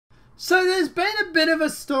So there's been a bit of a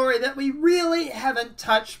story that we really haven't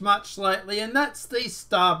touched much lately, and that's the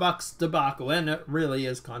Starbucks debacle, and it really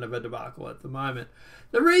is kind of a debacle at the moment.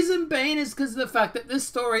 The reason being is because of the fact that this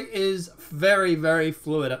story is very, very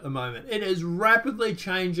fluid at the moment. It is rapidly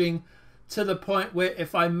changing to the point where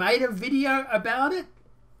if I made a video about it,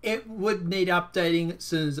 it would need updating as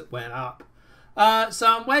soon as it went up. So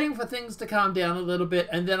I'm waiting for things to calm down a little bit,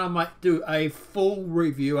 and then I might do a full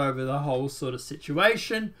review over the whole sort of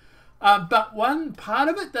situation. But one part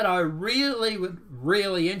of it that I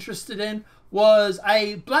really interested in was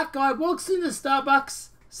a black guy walks into Starbucks,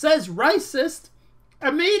 says racist,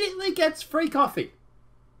 immediately gets free coffee.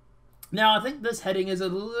 Now, I think this heading is a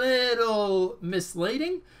little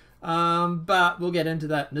misleading, but we'll get into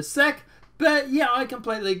that in a sec. But yeah, I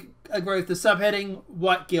completely agree with the subheading.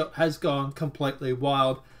 White guilt has gone completely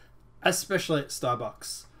wild, especially at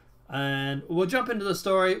Starbucks. And we'll jump into the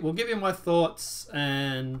story. We'll give you my thoughts,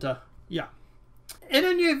 and yeah. In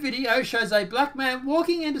a new video shows a black man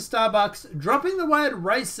walking into Starbucks, dropping the word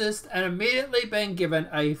racist, and immediately being given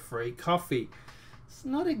a free coffee. It's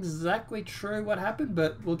not exactly true what happened,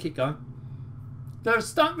 but we'll keep going. The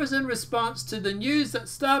stunt was in response to the news that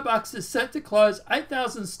Starbucks is set to close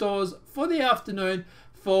 8,000 stores for the afternoon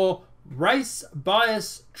for race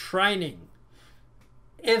bias training.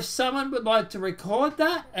 If someone would like to record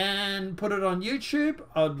that and put it on YouTube,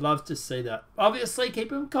 I'd love to see that. Obviously,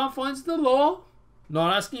 keep in confidence of the law.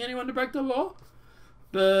 Not asking anyone to break the law.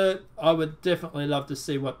 But I would definitely love to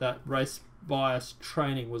see what that race bias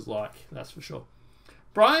training was like. That's for sure.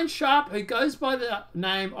 Brian Sharp, who goes by the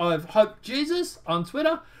name of Hope Jesus on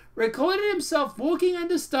Twitter, recorded himself walking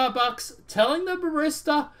into Starbucks telling the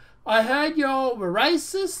barista, "I heard y'all were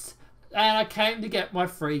racist and I came to get my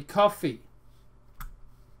free coffee."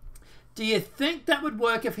 Do you think that would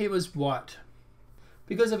work if he was white?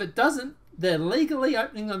 Because if it doesn't, they're legally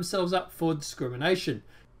opening themselves up for discrimination.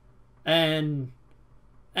 And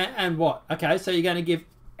what? Okay, so you're going to give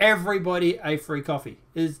everybody a free coffee.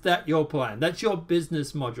 Is that your plan? That's your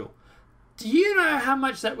business module. Do you know how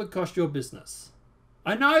much that would cost your business?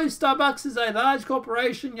 I know Starbucks is a large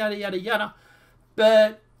corporation, yada, yada, yada.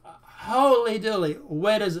 But holy dooly,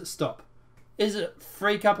 where does it stop? Is it a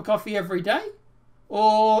free cup of coffee every day?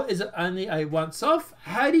 Or is it only a once-off?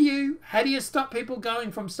 How do you stop people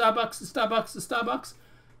going from Starbucks to Starbucks to Starbucks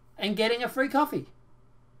and getting a free coffee?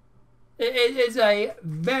 It is a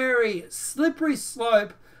very slippery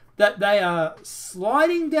slope that they are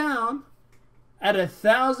sliding down at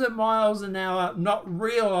 1,000 miles an hour, not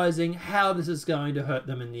realizing how this is going to hurt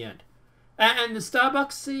them in the end. And the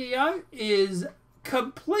Starbucks CEO is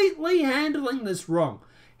completely handling this wrong.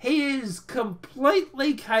 He is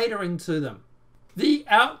completely catering to them. The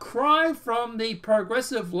outcry from the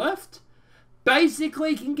progressive left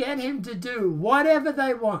basically can get him to do whatever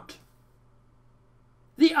they want.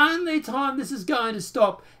 The only time this is going to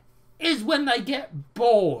stop is when they get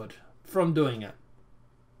bored from doing it.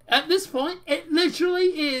 At this point, it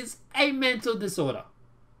literally is a mental disorder.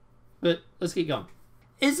 But let's keep going.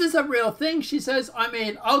 Is this a real thing? She says, I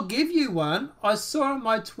mean, I'll give you one. I saw on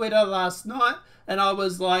my Twitter last night and I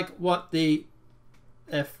was like, what the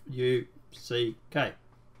F-U-C-K.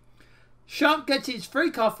 Sharp gets his free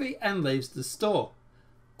coffee and leaves the store.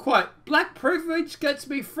 Quote, black privilege gets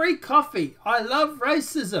me free coffee. I love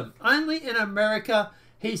racism. Only in America,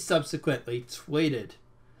 he subsequently tweeted.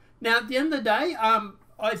 Now, at the end of the day,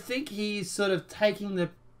 I think he's sort of taking the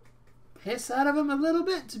piss out of him a little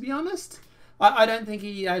bit, to be honest. I don't think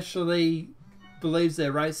he actually believes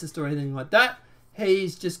they're racist or anything like that.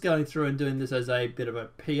 He's just going through and doing this as a bit of a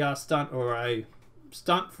PR stunt or a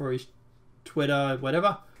stunt for his Twitter,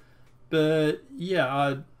 whatever. But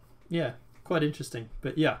yeah, quite interesting.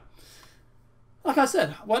 But yeah, like I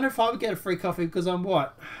said, I wonder if I would get a free coffee because I'm white.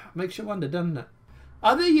 Makes you wonder, doesn't it?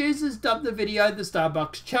 Other users dubbed the video the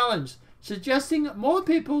Starbucks Challenge, suggesting more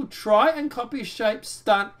people try and copy Shape's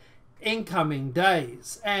stunt in coming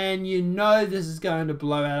days. And you know this is going to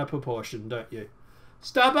blow out of proportion, don't you?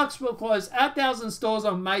 Starbucks will close 8,000 stores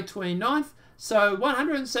on May 29th, so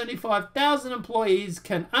 175,000 employees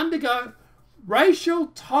can undergo racial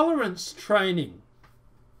tolerance training.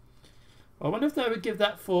 I wonder if they would give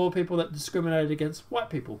that for people that discriminated against white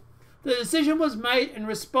people. The decision was made in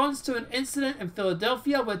response to an incident in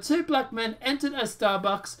Philadelphia where two black men entered a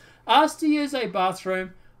Starbucks, asked to use a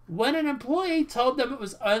bathroom. When an employee told them it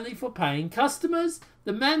was only for paying customers,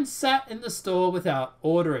 the men sat in the store without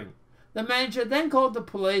ordering. The manager then called the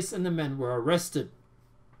police and the men were arrested.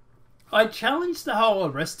 I challenged the whole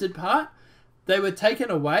arrested part. They were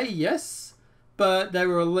taken away, yes, but they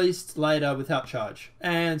were released later without charge.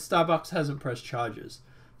 And Starbucks hasn't pressed charges.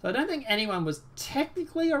 So I don't think anyone was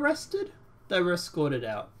technically arrested. They were escorted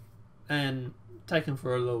out and taken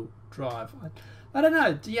for a little drive. I don't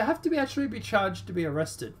know. Do you have to actually be charged to be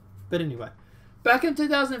arrested? But anyway. Back in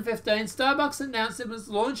 2015, Starbucks announced it was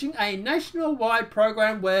launching a nationwide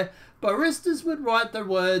program where baristas would write the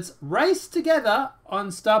words "race together" on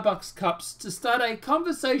Starbucks cups to start a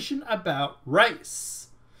conversation about race.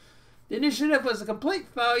 The initiative was a complete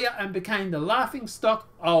failure and became the laughingstock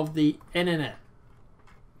of the internet.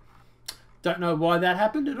 Don't know why that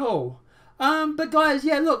happened at all. But guys,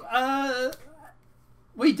 yeah, look,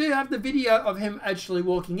 we do have the video of him actually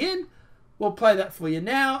walking in. We'll play that for you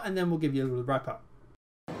now, and then we'll give you a little wrap up.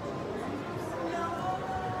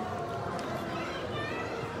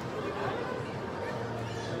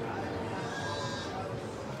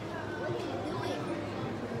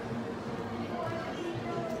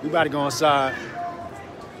 We about to go inside,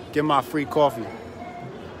 get my free coffee.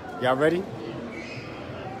 Y'all ready?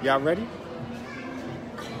 Y'all ready?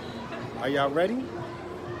 Are y'all ready?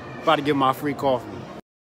 About to get my free coffee.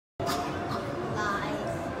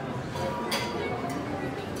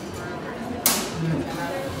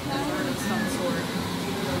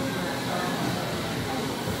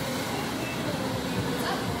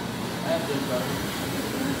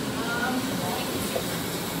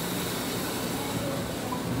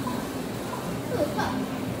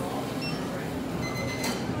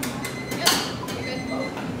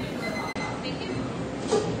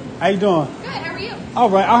 How you doing? Good, how are you? All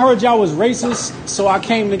right, I heard y'all was racist, so I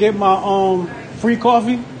came to get my free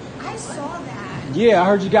coffee. I saw that. Yeah, I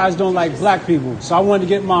heard you guys don't like black people, so I wanted to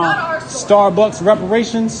get my Starbucks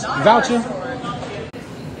reparations voucher.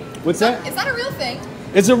 What's that? Is that a real thing?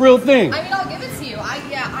 It's a real thing. I mean, I'll give it to you.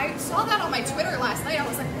 I saw that on my Twitter last night. I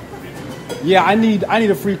was like, what? Yeah, I need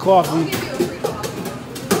a free coffee. I'll give you a free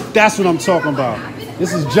coffee. That's what I'm talking about.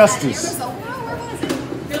 This is justice. Where was it?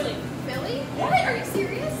 Philly. Philly? What? Are you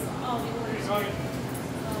serious?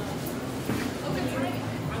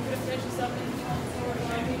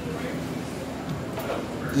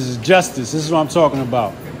 This is justice. This is what I'm talking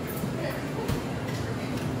about.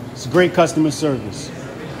 It's great customer service.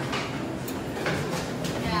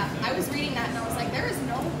 Yeah, I was reading that and I was like, there is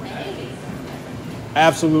no way.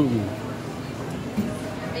 Absolutely.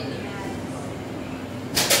 Made me mad.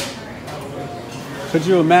 Could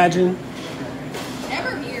you imagine?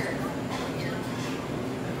 Never here.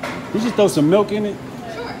 You just throw some milk in it?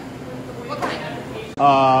 Sure. What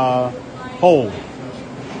kind? Whole.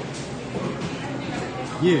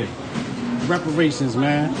 Yeah. Reparations,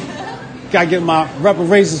 man. Gotta get my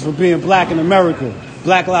reparations for being black in America.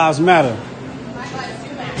 Black Lives Matter.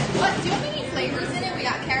 What? Do you have any flavors in it? We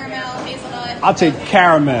got caramel, hazelnut. I'll take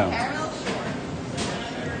caramel. Caramel?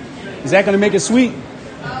 Sure. Is that gonna make it sweet? Do you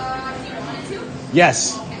want it to?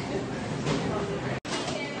 Yes. Okay.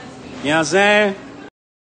 You know what I'm saying?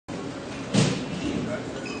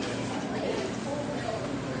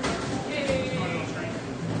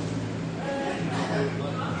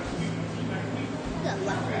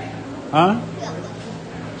 Huh?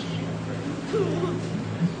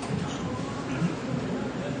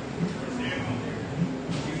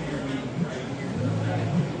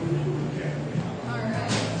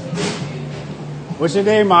 What's your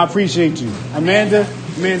name? I appreciate you. Amanda?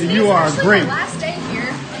 Amanda, you are great. My last day here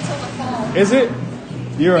until the fall. Is it?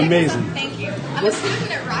 You're amazing. Thank you. I'm a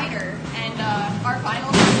student at Ryder, and our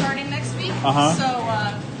finals are starting next week. Uh-huh. So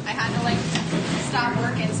I had to stop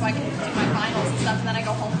working so I can do my finals and stuff, and then I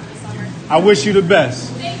go home for the summer. I wish you the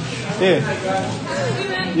best. Thank you.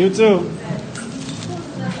 Yeah. You too.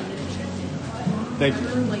 Thank you.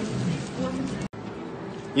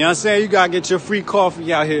 You know what I'm saying? You gotta get your free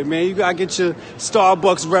coffee out here, man. You gotta get your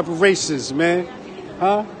Starbucks reparations, man.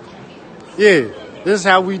 Huh? Yeah. This is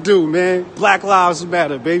how we do, man. Black Lives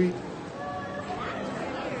Matter, baby.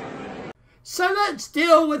 So let's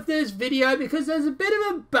deal with this video because there's a bit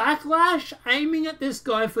of a backlash aiming at this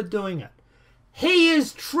guy for doing it. He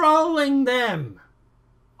is trolling them.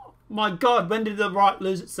 My God, when did the right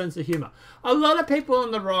lose its sense of humor? A lot of people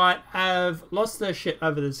on the right have lost their shit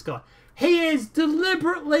over this guy. He is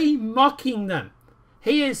deliberately mocking them.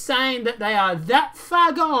 He is saying that they are that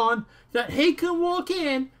far gone that he can walk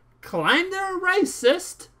in, claim they're a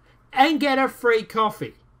racist, and get a free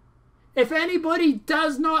coffee. If anybody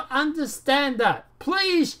does not understand that,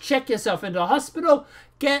 please check yourself into a hospital,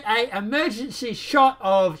 get an emergency shot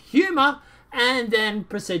of humor, and then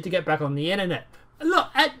proceed to get back on the internet. Look,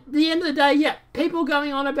 at the end of the day, yeah, people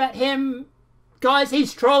going on about him, guys,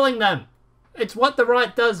 he's trolling them. It's what the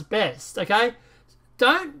right does best, okay?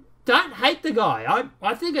 Don't hate the guy.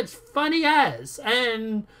 I think it's funny as,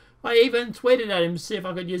 and I even tweeted at him to see if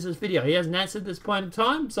I could use this video. He hasn't answered this point in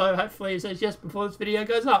time, so hopefully he says yes before this video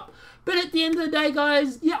goes up. But at the end of the day,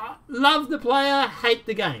 guys, yeah, love the player, hate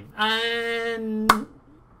the game. And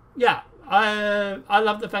yeah, I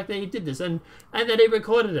love the fact that he did this and that he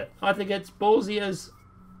recorded it. I think it's ballsy as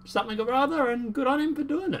something or other, and good on him for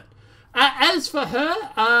doing it. As for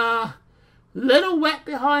her, little wet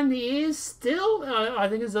behind the ears still. I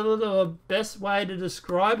think is a little the best way to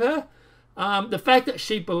describe her. The fact that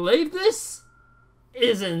she believed this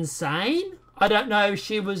is insane. I don't know if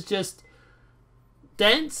she was just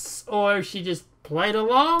dense, or if she just played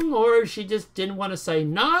along, or if she just didn't want to say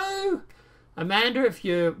no. Amanda, if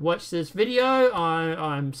you watch this video,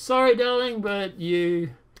 I'm sorry, darling, but you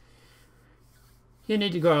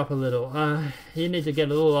need to grow up a little. You need to get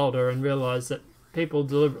a little older and realise that people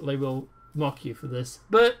deliberately will mock you for this.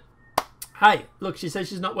 But hey, look, she says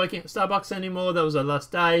she's not working at Starbucks anymore. That was her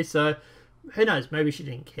last day, so who knows? Maybe she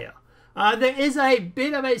didn't care. There is a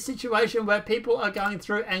bit of a situation where people are going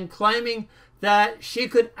through and claiming that she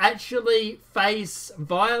could actually face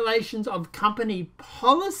violations of company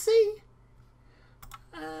policy.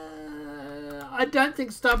 I don't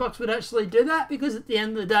think Starbucks would actually do that, because at the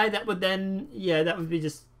end of the day, that would then, yeah, that would be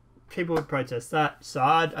just, people would protest that. So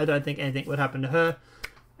I don't think anything would happen to her.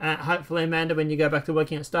 Hopefully, Amanda, when you go back to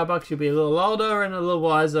working at Starbucks, you'll be a little older and a little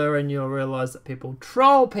wiser, and you'll realise that people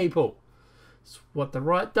troll people. It's what the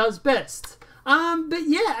right does best. But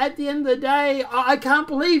yeah, at the end of the day, I can't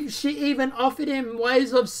believe she even offered him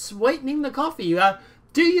ways of sweetening the coffee.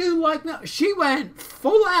 Do you like milk? She went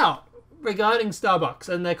full out regarding Starbucks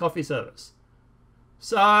and their coffee service.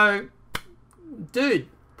 So, dude,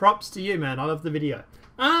 props to you, man. I love the video.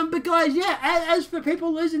 But guys, yeah, as for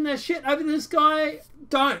people losing their shit over this guy,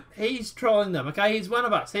 don't. He's trolling them, okay? He's one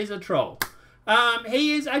of us. He's a troll.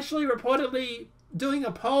 He is actually reportedly doing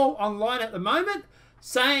a poll online at the moment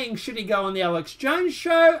saying, should he go on the Alex Jones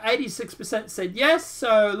show? 86% said yes,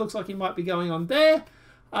 so it looks like he might be going on there.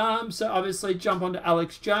 So obviously jump onto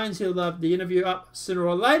Alex Jones. He'll have the interview up sooner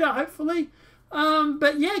or later, hopefully.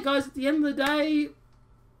 But yeah, guys, at the end of the day,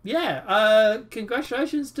 yeah,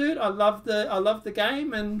 congratulations, dude. I love the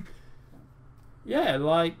game, and yeah,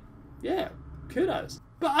 like, yeah, kudos.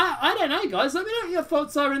 But I don't know, guys. Let me know what your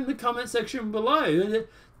thoughts are in the comment section below.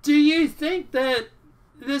 Do you think that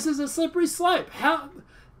this is a slippery slope?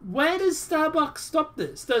 Where does Starbucks stop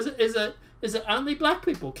this? Is it only black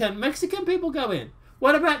people? Can Mexican people go in?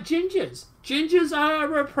 What about gingers? Gingers are a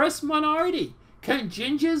repressed minority. Can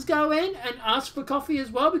gingers go in and ask for coffee as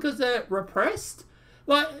well because they're repressed?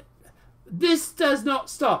 Like, this does not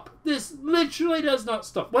stop. This literally does not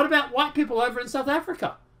stop. What about white people over in South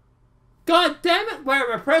Africa? God damn it,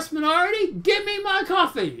 we're a repressed minority. Give me my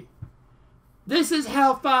coffee. This is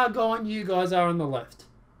how far gone you guys are on the left.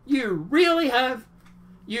 You really have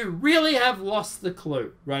lost the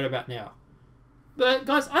clue right about now. But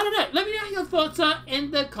guys, I don't know. Let me know what your thoughts are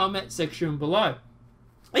in the comment section below.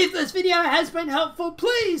 If this video has been helpful,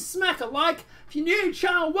 please smack a like. If you're new to the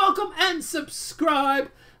channel, welcome and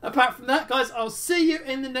subscribe. Apart from that, guys, I'll see you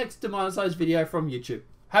in the next demonetized video from YouTube.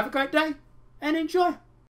 Have a great day and enjoy.